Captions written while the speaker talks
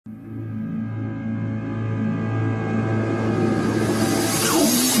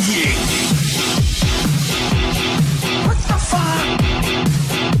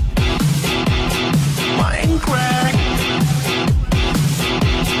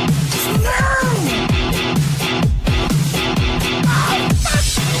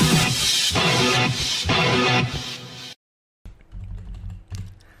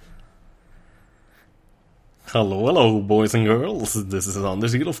Hello, boys and girls. This is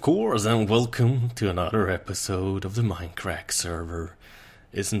AnderZEL, of course, and welcome to another episode of the Mindcrack server.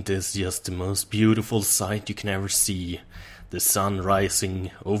 Isn't this just the most beautiful sight you can ever see? The sun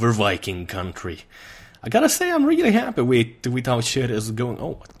rising over Viking country. I gotta say, I'm really happy with how shit is going.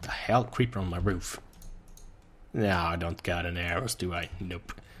 Oh, what the hell? Creeper on my roof. No, I don't got any arrows, do I?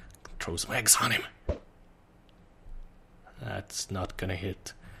 Nope. Throw some eggs on him. That's not gonna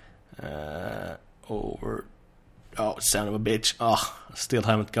hit. Over. Oh, son of a bitch. Oh, I still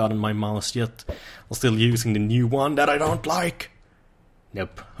haven't gotten my mouse yet. I'm still using the new one that I don't like.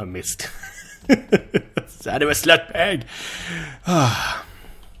 Nope, I missed. Son of a slut bag.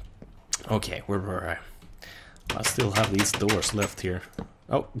 Okay, where were I? I still have these doors left here.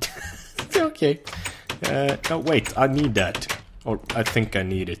 Oh, okay. Oh, wait, I need that. Or I think I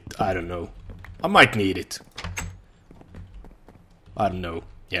need it. I don't know. I might need it. I don't know.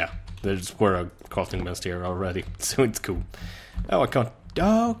 Yeah. There's where a crafting mess here already, so it's cool. Oh, I can't.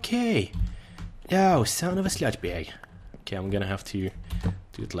 Okay. Oh, son of a sludge bag. Okay, I'm gonna have to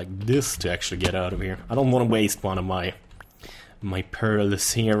do it like this to actually get out of here. I don't want to waste one of my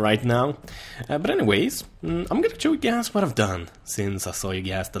pearls here right now. But anyways, I'm gonna show you guys what I've done since I saw you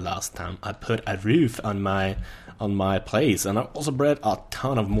guys the last time. I put a roof on my place, and I also bred a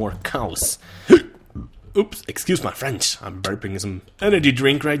ton of more cows. Oops, excuse my French. I'm burping some energy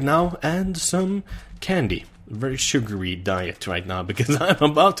drink right now and some candy. Very sugary diet right now because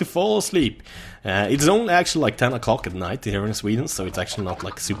I'm about to fall asleep. It's only actually like 10 o'clock at night here in Sweden, so it's actually not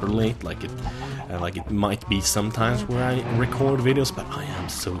like super late like it might be sometimes where I record videos, but I am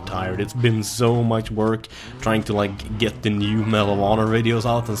so tired. It's been so much work trying to like get the new Medal of Honor videos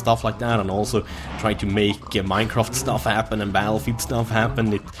out and stuff like that, and also trying to make Minecraft stuff happen and Battlefield stuff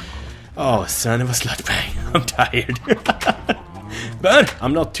happen. Oh, son of a slut bang. I'm tired. But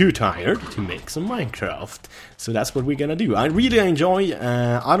I'm not too tired to make some Minecraft. So that's what we're gonna do. I really enjoy,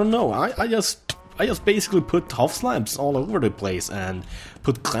 I don't know, I just basically put half slabs all over the place and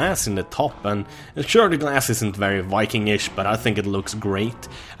put glass in the top, and sure, the glass isn't very Viking-ish, but I think it looks great.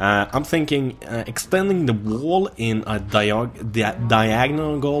 I'm thinking extending the wall in a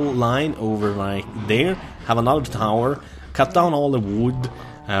diagonal line over like there, have another tower, cut down all the wood,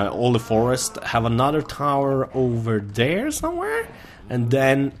 all the forest, have another tower over there somewhere, and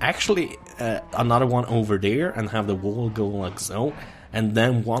then actually another one over there, and have the wall go like so, and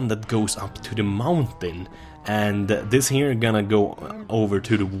then one that goes up to the mountain, and this here gonna go over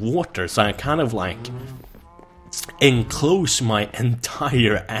to the water, so I kind of like enclose my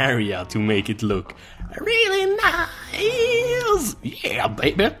entire area to make it look really nice. Yeah,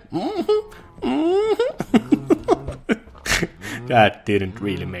 baby. That didn't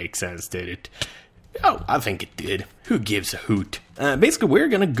really make sense, did it? Oh, I think it did. Who gives a hoot? Basically, we're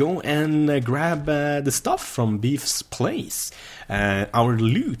gonna go and grab the stuff from Beef's place. Our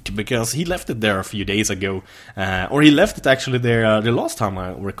loot, because he left it there a few days ago. Or he left it actually there the last time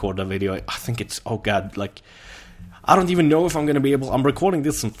I recorded a video. I think it's, oh god, like, I don't even know if I'm gonna be able. I'm recording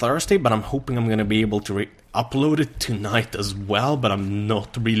this on Thursday, but I'm hoping I'm gonna be able to upload it tonight as well. But I'm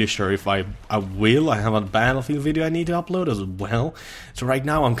not really sure if I will. I have a Battlefield video I need to upload as well. So right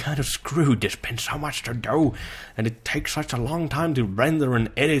now I'm kind of screwed. There's been so much to do, and it takes such a long time to render and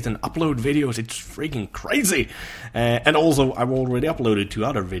edit and upload videos. It's freaking crazy. And also, I've already uploaded 2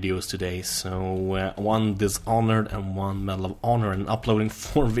 other videos today. So one Dishonored and one Medal of Honor, and uploading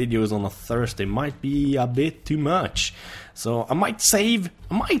 4 videos on a Thursday might be a bit too much. So I might save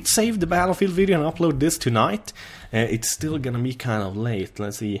the Battlefield video and upload this tonight. It's still gonna be kind of late.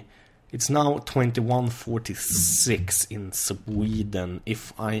 Let's see. It's now 21:46 in Sweden.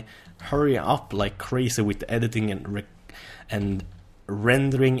 If I hurry up like crazy with editing and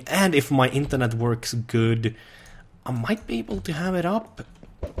rendering, and if my internet works good, I might be able to have it up.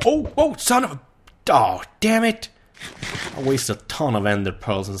 Oh, son of a... Oh, damn it! I wasted a ton of ender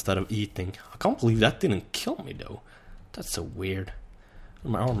pearls instead of eating. I can't believe that didn't kill me though. That's so weird.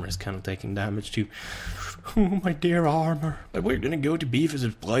 My armor is kind of taking damage too. Oh, my dear armor. But we're gonna go to Beef's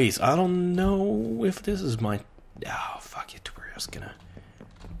place. I don't know if this is my... Oh, fuck it. We're just gonna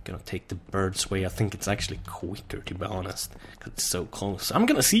take the bird's way. I think it's actually quicker, to be honest, because it's so close. I'm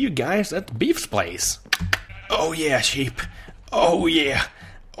gonna see you guys at Beef's place. Oh, yeah, sheep. Oh, yeah.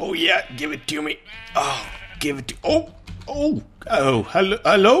 Oh, yeah. Give it to me. Oh, give it to... Oh,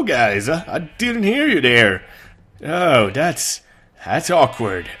 hello, guys. I didn't hear you there. Oh, that's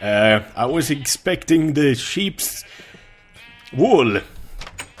awkward. I was expecting the sheep's wool.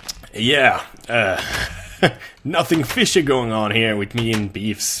 Yeah, nothing fishy going on here with me and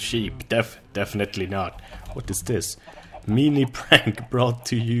Beef's sheep. Definitely not. What is this? Mini prank brought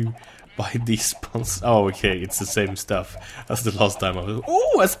to you buy these sponsors. Oh, okay, it's the same stuff as the last time I was.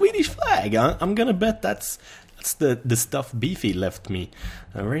 Oh, a Swedish flag! I'm gonna bet that's the stuff Beefy left me.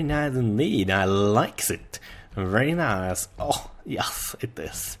 Very nice indeed. I likes it. Very nice. Oh, yes, it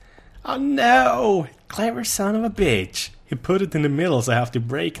is. Oh no! Clever son of a bitch. He put it in the middle, so I have to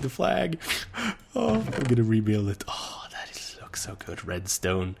break the flag. Oh, I'm gonna rebuild it. Oh, looks so good.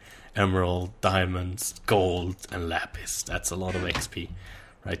 Redstone, emerald, diamonds, gold, and lapis. That's a lot of XP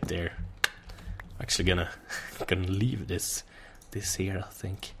right there. Actually gonna leave this here, I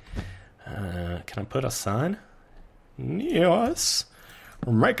think. Can I put a sign? Yes.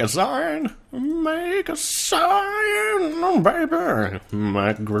 Make a sign. Make a sign, baby.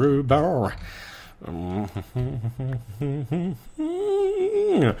 MacGruber.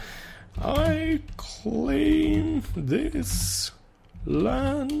 I claim this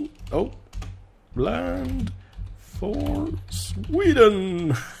land. Oh, land for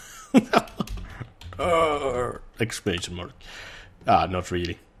Sweden. Exclamation mark. Ah, not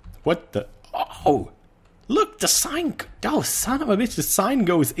really. What the? Oh, look, the sign. Oh, son of a bitch! The sign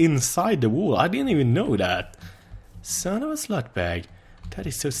goes inside the wall. I didn't even know that. Son of a slutbag. That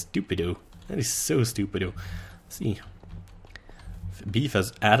is so stupido. That is so stupido. Let's see. If Beef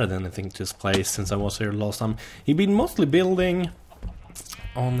has added anything to this place since I was here last time. He'd been mostly building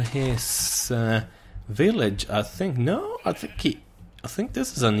on his village, I think. No, I think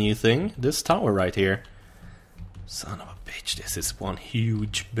this is a new thing. This tower right here. Son of a bitch, this is one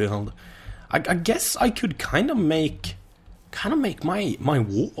huge build. I guess I could kind of make my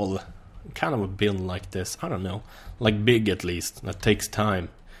wall kind of a build like this. I don't know, like big at least. That takes time.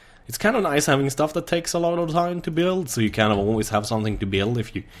 It's kind of nice having stuff that takes a lot of time to build, so you kind of always have something to build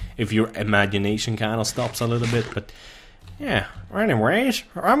if your imagination kind of stops a little bit. But yeah, anyways,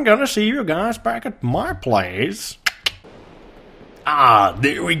 I'm gonna see you guys back at my place. Ah,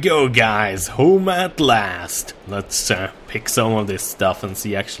 there we go, guys. Home at last. Let's pick some of this stuff and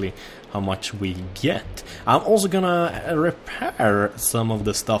see actually how much we get. I'm also gonna repair some of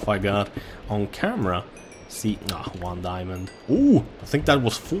the stuff I got on camera. See, 1 diamond. Ooh, I think that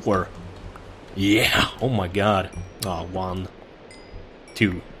was 4. Yeah, oh my god. 1,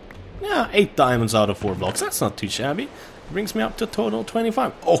 2. Yeah, 8 diamonds out of 4 blocks. That's not too shabby. Brings me up to a total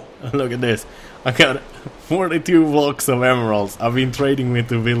 25. Oh, look at this. I got 42 blocks of emeralds. I've been trading with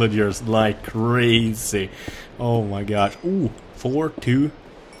the villagers like crazy. Oh my gosh. Ooh, 4, 2,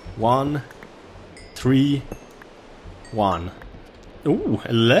 1, 3, 1. Ooh,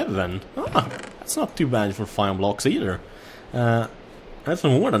 11. Ah, that's not too bad for 5 blocks either. That's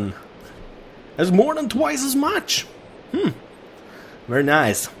more than twice as much. Very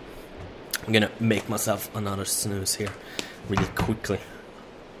nice. I'm gonna make myself another snooze here really quickly.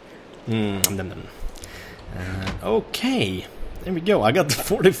 Okay, there we go. I got the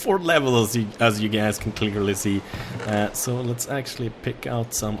 44 level as you guys can clearly see. So let's actually pick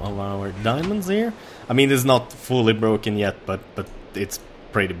out some of our diamonds here. I mean, it's not fully broken yet, but it's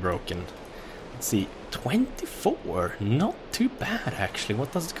pretty broken. Let's see, 24. Not too bad actually.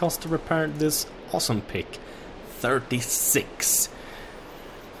 What does it cost to repair this awesome pick? 36.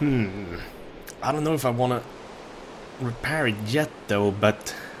 I don't know if I want to repair it yet though,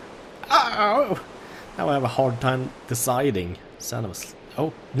 but now I have a hard time deciding. Son of a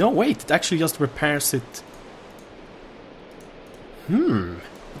oh no, wait, it actually just repairs it.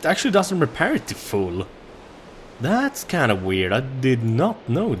 It actually doesn't repair it to full. That's kind of weird. I did not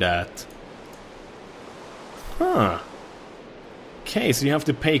know that. Huh. Okay, so you have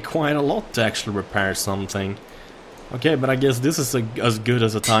to pay quite a lot to actually repair something. Okay, but I guess this is as good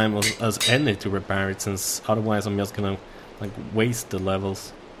as a time as any to repair it, since otherwise I'm just gonna like waste the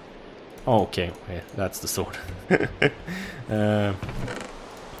levels. Oh, okay, yeah, that's the sword. Let's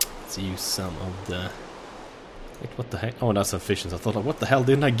use some of the. Wait, what the heck? Oh, that's efficient. I thought, like, what the hell?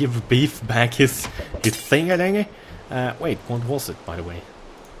 Didn't I give Beef back his thingy? Wait, what was it, by the way?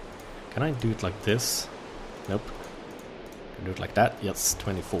 Can I do it like this? Nope. Can I do it like that? Yes,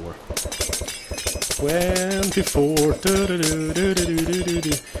 24. 24.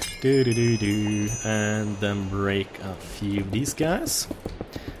 And then break a few of these guys.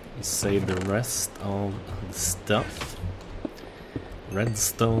 Save the rest of the stuff.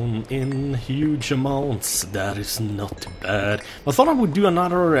 Redstone in huge amounts. That is not bad. I thought I would do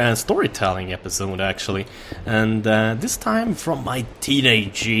another storytelling episode actually, and this time from my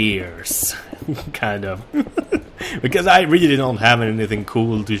teenage years, kind of. Because I really don't have anything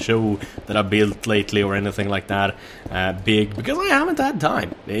cool to show that I built lately or anything like that big, because I haven't had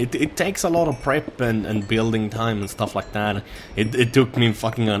time. It takes a lot of prep and building time and stuff like that. It took me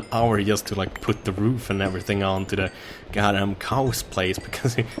fucking an hour just to like put the roof and everything onto the goddamn cow's place,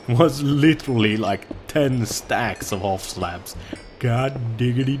 because it was literally like 10 stacks of half slabs. God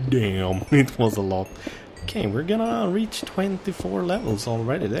diggity damn, it was a lot. Okay, we're gonna reach 24 levels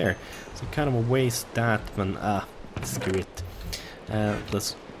already there. So kind of a waste that, but screw it.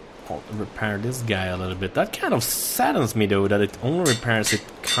 Let's repair this guy a little bit. That kind of saddens me though, that it only repairs it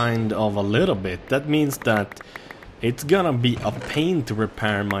kind of a little bit. That means that it's gonna be a pain to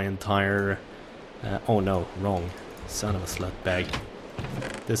repair my entire... oh no, wrong. Son of a slut bag.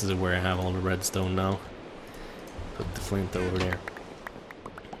 This is where I have all the redstone now. Put the flint over there.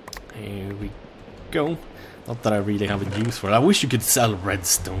 Here we go. Not that I really have a use for it. I wish you could sell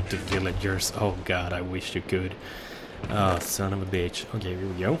redstone to villagers. Oh god, I wish you could. Oh, son of a bitch. Okay, here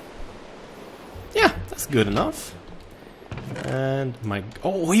we go. Yeah, that's good enough. And my...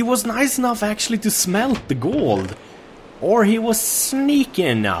 oh, he was nice enough actually to smelt the gold. Or he was sneaky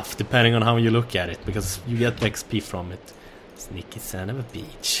enough, depending on how you look at it, because you get XP from it. Sneaky son of a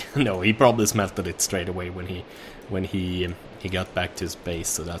bitch. No, he probably smelted it straight away when he got back to his base,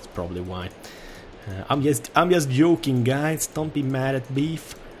 so that's probably why. I'm just joking, guys. Don't be mad at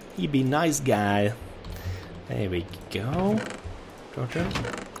Beef. He be nice guy. There we go. I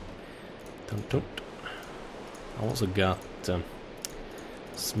also got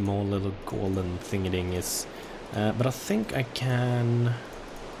small little golden thingy-dingies. But I think I can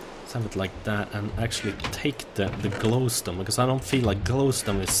have it like that and actually take the glowstone, because I don't feel like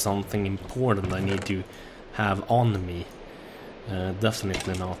glowstone is something important I need to have on me.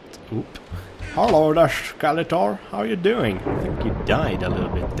 Definitely not. Oop. Hello there, Skeletor. How you doing? I think you died a little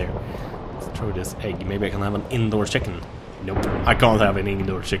bit there. Let's throw this egg. Maybe I can have an indoor chicken. Nope, I can't have an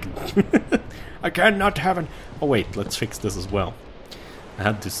indoor chicken. I cannot have an... oh wait, let's fix this as well. I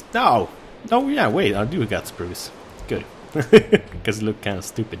had to... no! Oh yeah, wait, I do got spruce. Good. Because it looked kind of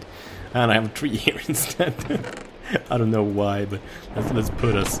stupid. And I have a tree here instead. I don't know why, but let's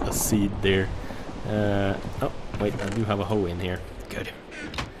put a seed there. Oh, wait, I do have a hoe in here. Good.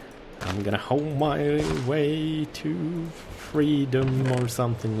 I'm gonna hoe my way to freedom or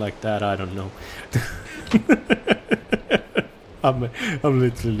something like that, I don't know. I'm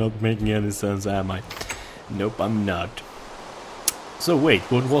literally not making any sense, am I? Nope, I'm not. So wait,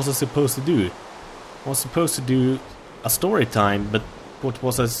 what was I supposed to do? I was supposed to do a story time, but what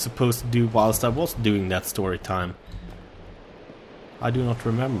was I supposed to do whilst I was doing that story time? I do not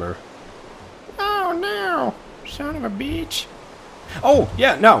remember. Oh no, son of a bitch. Oh,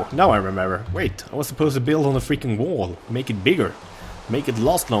 yeah, now I remember. Wait, I was supposed to build on the freaking wall, make it bigger, make it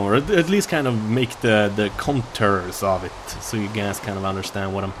last longer, at least kind of make the contours of it, so you guys kind of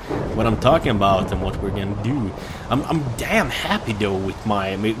understand what I'm talking about and what we're gonna do. I'm damn happy though with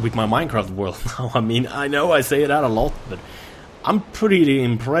my Minecraft world now. I mean, I know I say that a lot, but I'm pretty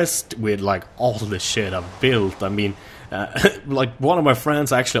impressed with like all the shit I've built. I mean, like one of my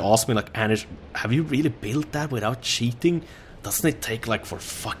friends actually asked me like, Anders, have you really built that without cheating? Doesn't it take like for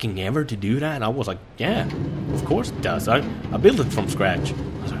fucking ever to do that? And I was like, yeah, of course it does. I built it from scratch.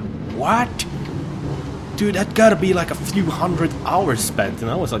 I was like, what? Dude, that gotta be like a few hundred hours spent.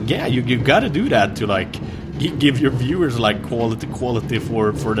 And I was like, yeah, you gotta do that to like give your viewers like quality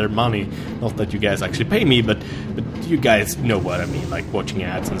for their money. Not that you guys actually pay me, but you guys know what I mean, like watching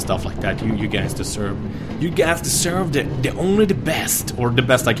ads and stuff like that. You guys deserve the only the best, or the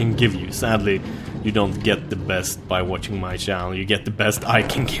best I can give you. Sadly, you don't get the best by watching my channel. You get the best I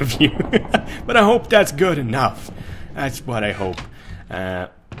can give you. But I hope that's good enough. That's what I hope.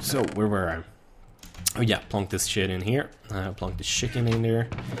 So where were I? Oh yeah, plonk this shit in here. Plonk the chicken in there.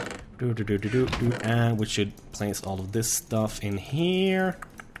 And we should place all of this stuff in here.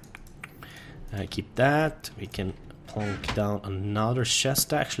 Keep that. We can plonk down another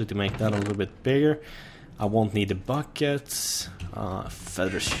chest actually to make that a little bit bigger. I won't need the buckets.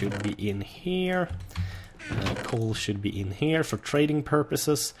 Feathers should be in here. Coal should be in here for trading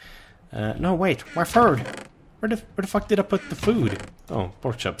purposes. No, wait, my food. Where the fuck did I put the food? Oh,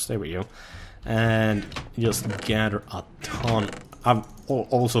 pork chops. There we go. And just gather a ton. I'm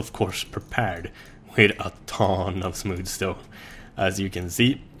also, of course, prepared with a ton of smooth stone, as you can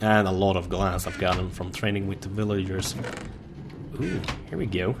see, and a lot of glass I've gotten from training with the villagers. Ooh, here we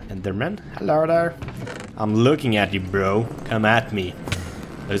go. Enderman, hello there. I'm looking at you, bro. Come at me.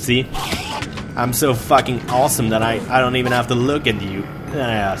 Let's see. I'm so fucking awesome that I don't even have to look at you.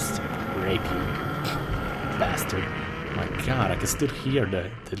 I just rape you, bastard. My god, I can still hear the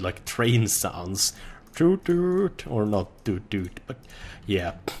like train sounds toot toot, or not toot toot, but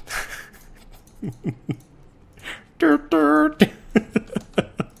yeah. Toot toot.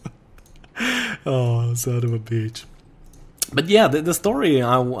 Oh, son of a bitch. But yeah, the story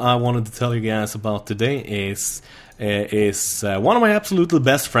I wanted to tell you guys about today is one of my absolutely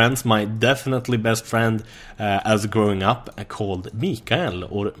best friends, my definitely best friend as growing up, called Mikael,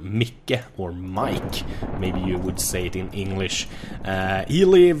 or Micke, or Mike, maybe you would say it in English. He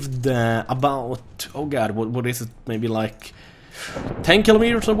lived about, oh god, what is it, maybe like 10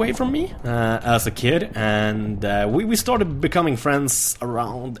 kilometers away from me as a kid, and we started becoming friends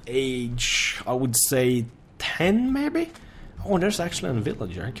around age, I would say 10 maybe? Oh, there's actually a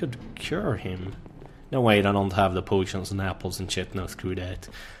villager, I could cure him. No, wait, I don't have the potions and apples and shit, no, screw that.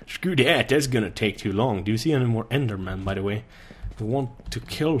 Screw that, that's gonna take too long. Do you see any more Endermen, by the way? We want to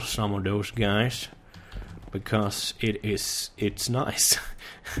kill some of those guys, because it's nice.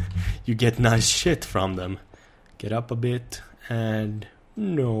 You get nice shit from them. Get up a bit, and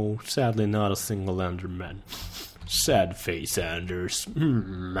no, sadly not a single Enderman. Sad face, Anders.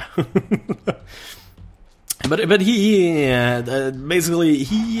 But he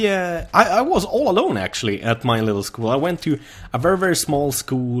basically I was all alone actually at my little school. I went to a very small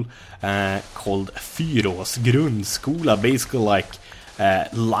school called Fyrås Grundskola, basically like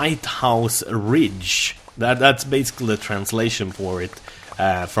Lighthouse Ridge. That's basically the translation for it.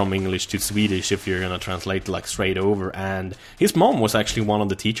 From English to Swedish, if you're gonna translate like straight over. And his mom was actually one of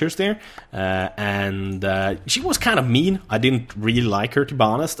the teachers there, and she was kind of mean. I didn't really like her, to be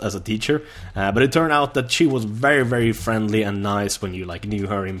honest, as a teacher, but it turned out that she was very friendly and nice when you like knew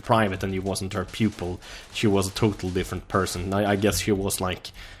her in private and you wasn't her pupil. She was a total different person. I guess she was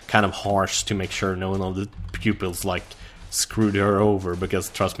like kind of harsh to make sure no one of the pupils like screwed her over,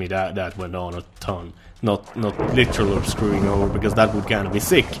 because trust me, that went on a ton. Not literal screwing over, because that would kind of be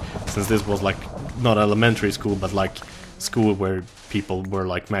sick, since this was like not elementary school, but like school where people were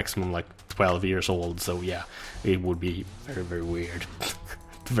like maximum like 12 years old. So yeah, it would be very weird.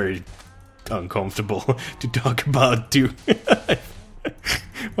 Very uncomfortable to talk about too.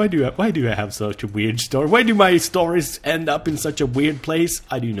 Why do I have such a weird story? Why do my stories end up in such a weird place?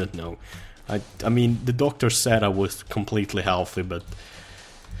 I do not know. I mean, the doctor said I was completely healthy, but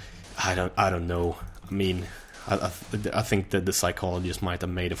I don't know. I mean, I think that the psychologist might have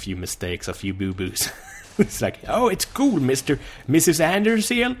made a few mistakes, a few boo-boos. It's like, oh, it's cool, Mrs.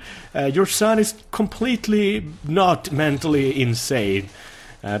 AnderZEL. Your son is completely not mentally insane.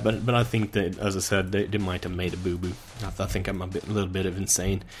 But I think that, as I said, they might have made a boo-boo. I think I'm a little bit of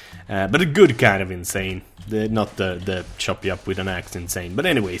insane. But a good kind of insane. Not the chop you up with an axe insane. But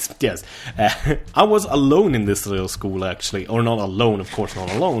anyways, yes. I was alone in this little school, actually. Or not alone, of course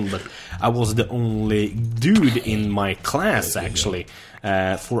not alone. But I was the only dude in my class, actually.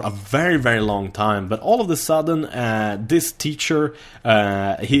 For a very long time. But all of a sudden, this teacher,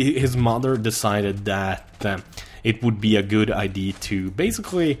 his mother decided that it would be a good idea to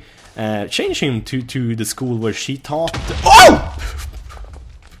basically change him to the school where she taught. Oh!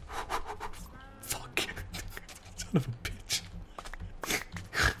 Fuck. Son of a bitch.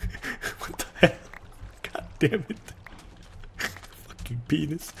 What the hell? God damn it. Fucking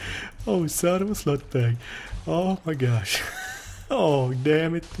penis. Oh, son of a slutbag. Oh my gosh. Oh,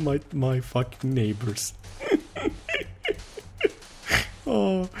 damn it, my fucking neighbors.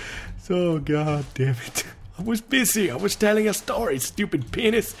 Oh, so god damn it. I was busy, I was telling a story, stupid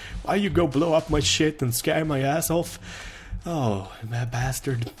penis. Why you go blow up my shit and scare my ass off? Oh, that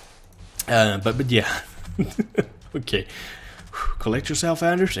bastard. But yeah. Okay. Collect yourself,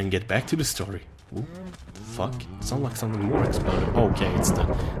 Anders, and get back to the story. Ooh, fuck, it sounds like something more exploded. Okay, it's the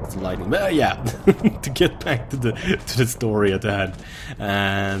lighting. But yeah, to get back to the story at hand,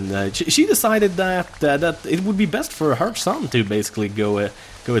 and she decided that it would be best for her son to basically go at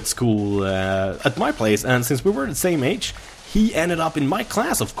school at my place, and since we were the same age, he ended up in my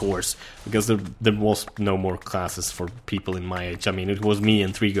class, of course, because there was no more classes for people in my age. I mean, it was me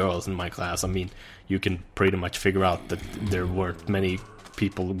and 3 girls in my class. I mean, you can pretty much figure out that there weren't many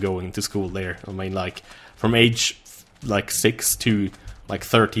people going to school there. I mean, like from age like 6 to like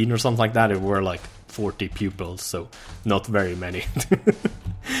 13 or something like that, there were like 40 pupils, so not very many.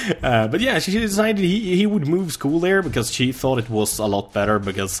 But yeah, she decided he would move school there because she thought it was a lot better,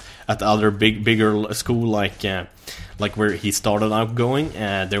 because at the other bigger school like where he started out going,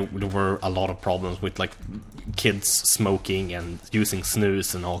 there were a lot of problems with like kids smoking and using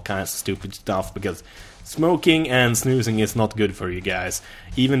snus and all kinds of stupid stuff, because Smoking and snoozing is not good for you guys.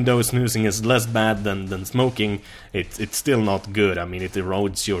 Even though snoozing is less bad than smoking, it's still not good. I mean, it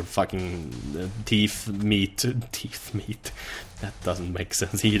erodes your fucking teeth meat. That doesn't make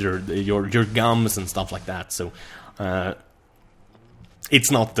sense either. Your gums and stuff like that. So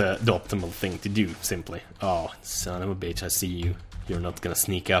it's not the optimal thing to do, simply. Oh, son of a bitch, I see you. You're not gonna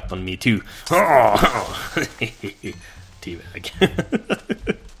sneak up on me too. Oh! Teabag.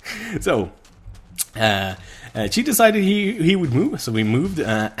 So, she decided he would move, so we moved,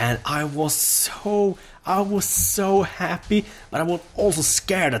 and I was so happy, but I was also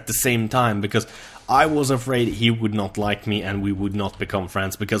scared at the same time, because I was afraid he would not like me and we would not become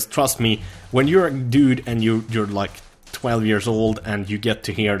friends. Because trust me, when you're a dude and you're like 12 years old and you get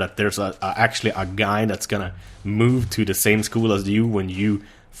to hear that there's actually a guy that's gonna move to the same school as you when you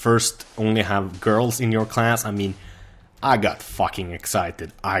first only have girls in your class, I mean, I got fucking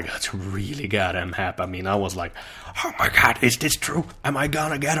excited. I got really goddamn happy. I mean, I was like, oh my god, is this true? Am I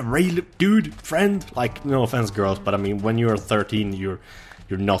gonna get a real dude friend? Like, no offense, girls, but I mean, when you're 13, you're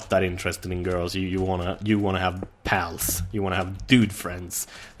not that interested in girls. You wanna have pals. You wanna have dude friends.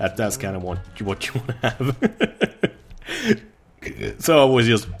 That's kind of what you wanna have. So I was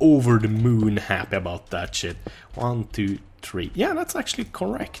just over the moon happy about that shit. 1, 2, 3. Yeah, that's actually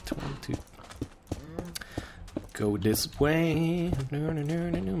correct. 1, 2. Go this way.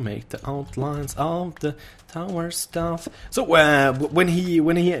 Make the outlines of the tower stuff. So when he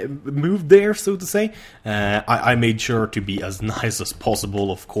moved there, so to say, I made sure to be as nice as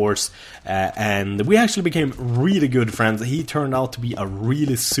possible, of course, and we actually became really good friends. He turned out to be a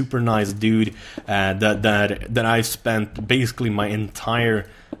really super nice dude that I spent basically my entire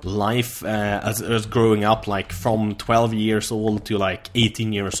life as growing up, like from 12 years old to like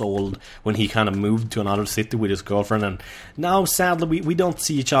 18 years old, when he kind of moved to another city with his girlfriend. And now sadly we don't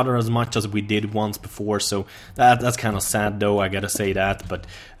see each other as much as we did once before, so that's kind of sad, though, I gotta say that. But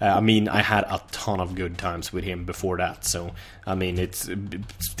I mean, I had a ton of good times with him before that, so I mean, it's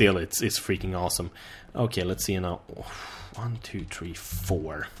freaking awesome. Okay, let's see now. 1, 2, 3,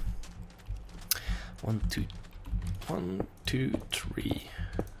 4. 1, 2, 3,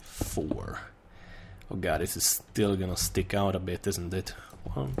 4. Oh god, this is still gonna stick out a bit, isn't it?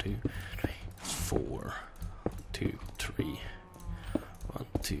 1, 2, 3, 4. 2, 3. 1,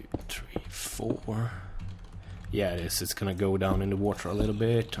 2, 3, 4. Yeah, it is. It's gonna go down in the water a little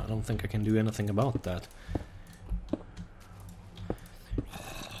bit. I don't think I can do anything about that.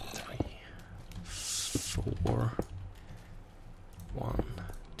 3, 4. 1,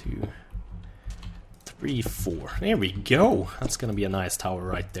 2, 3, 4. There we go. That's gonna be a nice tower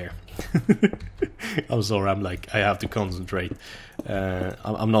right there. I'm sorry, I have to concentrate.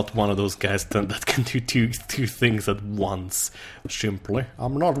 I'm not one of those guys that can do two things at once. Simply,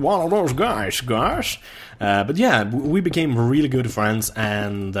 I'm not one of those guys. But yeah, we became really good friends,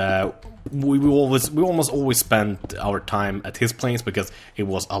 and we almost always spent our time at his place because it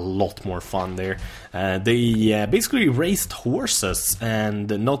was a lot more fun there. They basically raced horses, and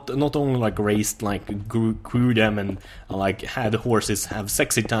not only like raced, like grew them and like had horses have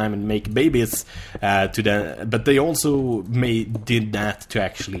sexy time and make babies to them, but they also did that to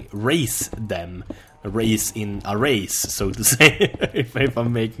actually race them. A race in a race, so to say. if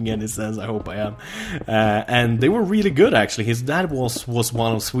I'm making any sense, I hope I am. And they were really good, actually. His dad was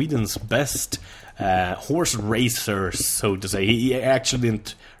one of Sweden's best horse racers, so to say. He actually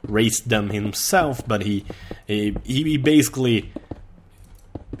didn't race them himself, but he basically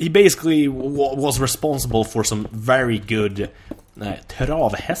was responsible for some very good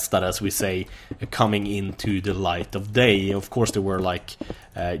travhästar, as we say, coming into the light of day. Of course, there were like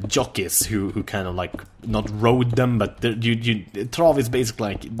jockeys who kind of like not rode them, but trav is basically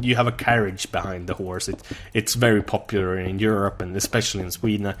like you have a carriage behind the horse. It's very popular in Europe and especially in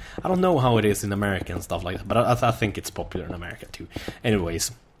Sweden. I don't know how it is in America and stuff like that, but I think it's popular in America too.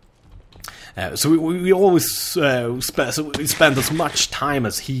 Anyways. So we always spent as much time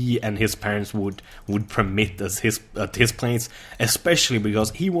as he and his parents would permit at his place, especially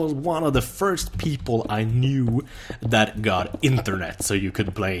because he was one of the first people I knew that got internet, so you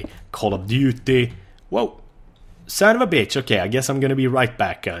could play Call of Duty. Whoa, son of a bitch. Okay, I guess I'm gonna be right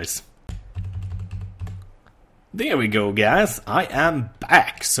back, guys. There we go, guys. I am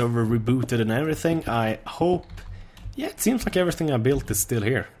back. Server rebooted and everything. I hope. Yeah, it seems like everything I built is still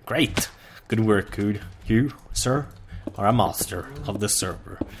here. Great. Good work, Cood. You, sir, are a master of the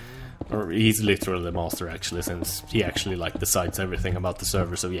server. Or he's literally the master, actually, since he actually like decides everything about the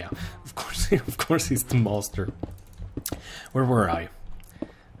server. So yeah, of course he's the master. Where were I?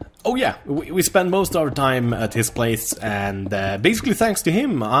 Oh yeah, we spend most of our time at his place, and basically thanks to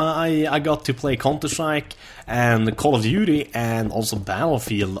him, I got to play Counter-Strike and Call of Duty and also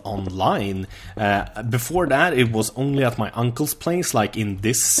Battlefield online. Before that, it was only at my uncle's place, like in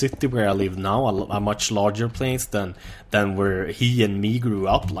this city where I live now, a much larger place than where he and me grew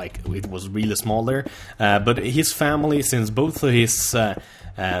up. Like, it was really small there. But his family, since both of his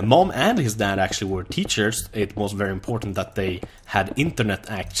mom and his dad actually were teachers, it was very important that they had internet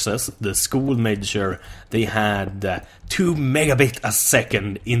access. The school made sure they had 2 megabit a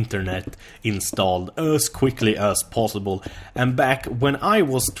second internet installed as quickly as possible. And back when I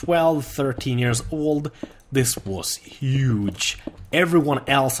was 12, 13 years old, this was huge. Everyone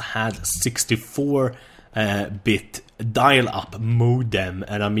else had 64-bit dial-up modem,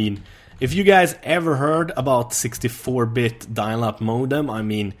 and I mean, if you guys ever heard about 64-bit dial-up modem, I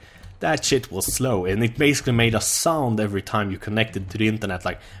mean, that shit was slow, and it basically made a sound every time you connected to the internet,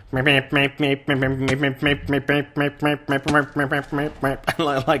 like like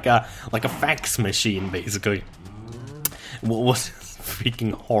a fax machine, basically. What was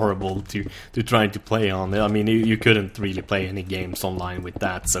freaking horrible to try to play on. I mean, you couldn't really play any games online with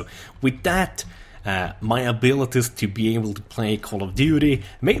that. So with that, my abilities to be able to play Call of Duty,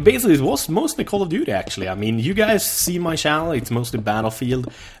 basically it was mostly Call of Duty actually. I mean, you guys see my channel, it's mostly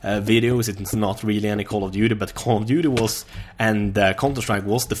Battlefield videos, it's not really any Call of Duty, but Call of Duty was, and Counter-Strike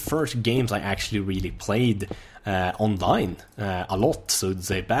was the first games I actually really played online a lot. So to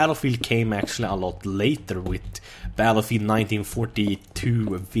say, Battlefield came actually a lot later with Battlefield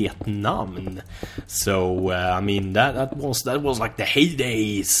 1942 Vietnam. So I mean, that was like the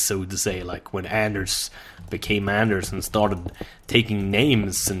heydays, so to say, like when Anders became Anders and started taking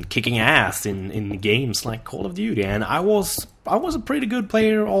names and kicking ass in games like Call of Duty. And I was a pretty good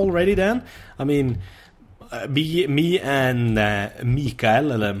player already then. I mean, me and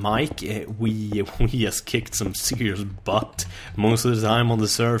Mikael, or Mike, we just kicked some serious butt most of the time on the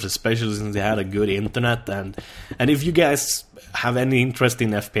servers, especially since they had a good internet. And if you guys have any interest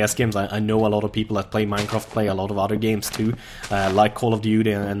in FPS games, I know a lot of people that play Minecraft play a lot of other games too, like Call of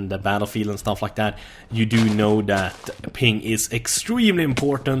Duty and Battlefield and stuff like that. You do know that ping is extremely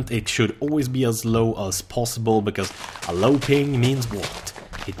important. It should always be as low as possible, because a low ping means what?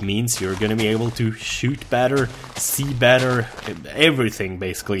 It means you're gonna be able to shoot better, see better, everything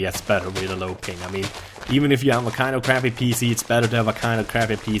basically gets better with a low ping. I mean, even if you have a kind of crappy PC, it's better to have a kind of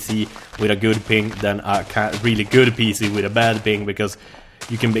crappy PC with a good ping than a really good PC with a bad ping, because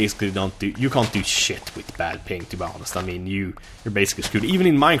you can basically you can't do shit with bad ping, to be honest. I mean, you're basically screwed. Even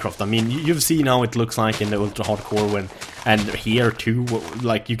in Minecraft, I mean, you've seen how it looks like in the ultra hardcore and here too,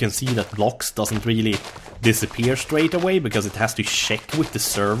 like you can see that blocks doesn't really disappear straight away, because it has to check with the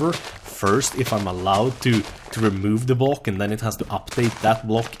server first if I'm allowed to remove the block, and then it has to update that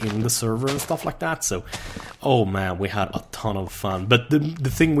block in the server and stuff like that. So, oh man, we had a ton of fun. But the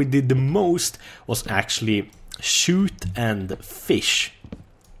thing we did the most was actually shoot and fish.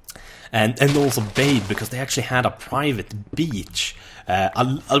 And also bathe, because they actually had a private beach,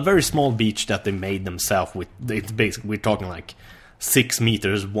 a very small beach that they made themselves with. It's basically, we're talking like 6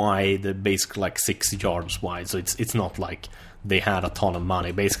 meters wide, basically like 6 yards wide. So it's not like they had a ton of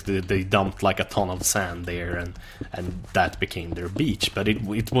money. Basically, they dumped like a ton of sand there, and that became their beach. But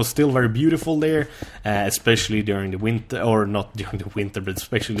it was still very beautiful there, especially during the winter, or not during the winter, but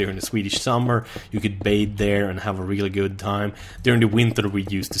especially during the Swedish summer. You could bathe there and have a really good time. During the winter, we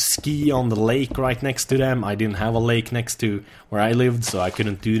used to ski on the lake right next to them. I didn't have a lake next to where I lived, so I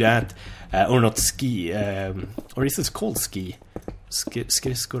couldn't do that. Or not ski, or is this called ski?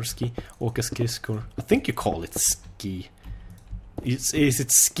 Skridskor, ski, åka skridskor. I think you call it ski. Is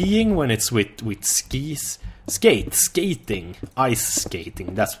it skiing when it's with skis? Skating, ice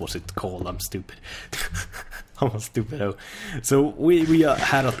skating, that's what it's called. I'm stupid. I'm a stupido. So we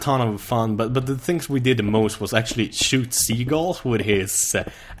had a ton of fun, but the things we did the most was actually shoot seagulls with his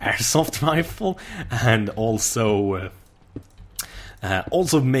airsoft rifle, and also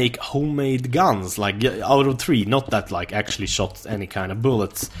make homemade guns, like out of 3, not that like actually shot any kind of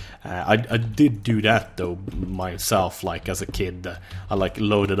bullets. I did do that though myself, like as a kid. I like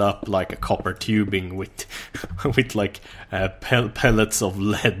loaded up like a copper tubing with like pellets of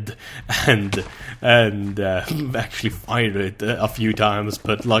lead, and actually fired it a few times,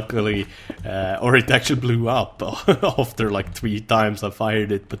 but luckily, or it actually blew up after like 3 times I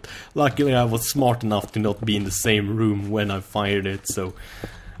fired it, but luckily I was smart enough to not be in the same room when I fired it, so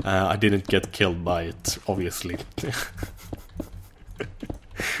I didn't get killed by it, obviously.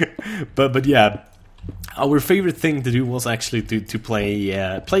 but yeah, our favorite thing to do was actually to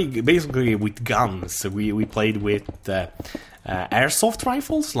play basically with guns. So we played with airsoft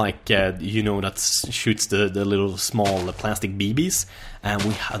rifles, like that shoots the little small plastic BBs, and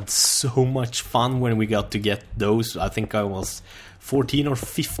we had so much fun when we got to get those. I think I was 14 or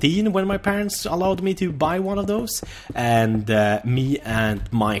 15 when my parents allowed me to buy one of those, and me and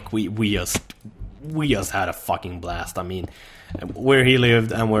Mike, we just had a fucking blast. I mean, where he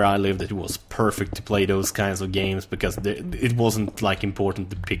lived and where I lived, it was perfect to play those kinds of games, because it wasn't like important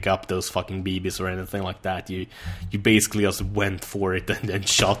to pick up those fucking BBs or anything like that. You basically just went for it and then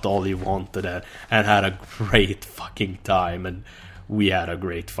shot all you wanted and had a great fucking time, and we had a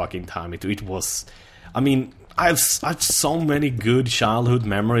great fucking time. It was, I mean, I've so many good childhood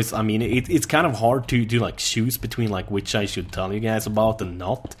memories. I mean, it's kind of hard to like choose between like which I should tell you guys about and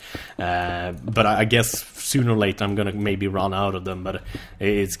not. But I guess sooner or later I'm gonna maybe run out of them. But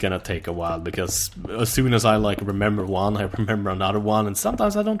it's gonna take a while, because as soon as I like remember one, I remember another one, and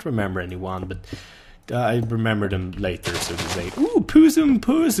sometimes I don't remember any one, but I remember them later, so to say. Ooh, Poosum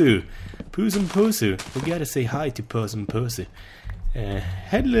Poosu, Poosum Poosu. We gotta say hi to Poosum Poosu.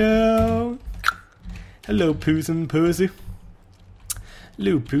 Hello. Hello, Poosum Poosie.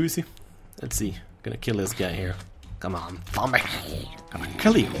 Hello, Poosie. Let's see. Gonna kill this guy here. Come on, zombie. I'm gonna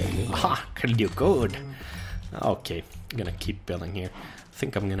kill you. Aha, kill you good. Okay, I'm gonna keep building here. I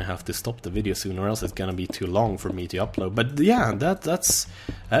think I'm gonna have to stop the video soon, or else it's gonna be too long for me to upload. But yeah, that's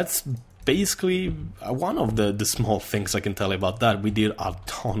basically one of the small things I can tell you about that. We did a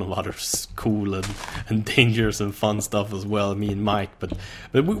ton of other cool and dangerous and fun stuff as well, me and Mike, but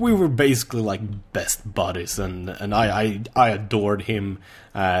we were basically like best buddies, and I adored him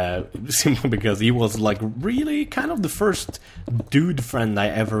simply because he was like really kind of the first dude friend I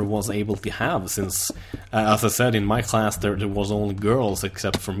ever was able to have, since as I said, in my class there was only girls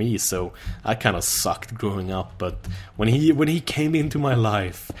except for me, so I kind of sucked growing up. But when he came into my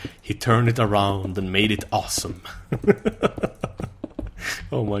life, he turned it around and made it awesome.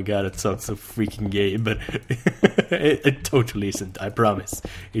 Oh my god, it sounds so freaking gay, but it totally isn't, I promise.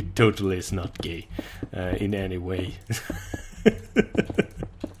 It totally is not gay in any way.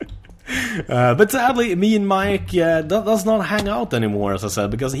 But sadly, me and Mike does not hang out anymore, as I said,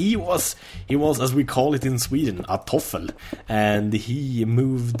 because he was, as we call it in Sweden, a toffel, and he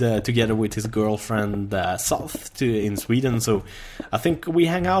moved together with his girlfriend south in Sweden. So I think we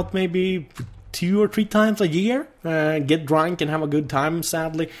hang out maybe 2 or 3 times a year, get drunk and have a good time,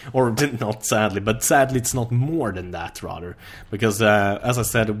 sadly. Or not sadly, but sadly it's not more than that, rather. Because, as I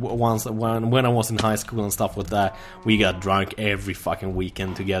said, once when I was in high school and stuff like that, we got drunk every fucking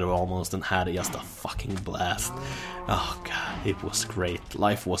weekend together almost, and had just a fucking blast. Oh god, it was great.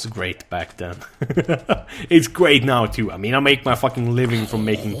 Life was great back then. It's great now too. I mean, I make my fucking living from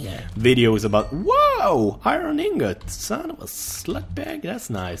making videos about, whoa, iron ingot, son of a slutbag, that's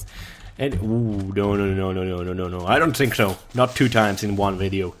nice. And ooh, no, I don't think so. Not 2 times in one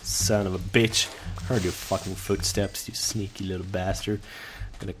video, son of a bitch. Heard your fucking footsteps, you sneaky little bastard.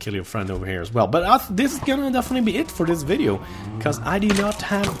 Gonna kill your friend over here as well. But this is gonna definitely be it for this video, because I do not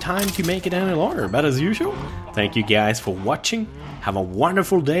have time to make it any longer. But as usual, thank you guys for watching. Have a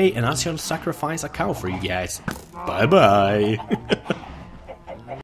wonderful day, and I shall sacrifice a cow for you guys. Bye bye.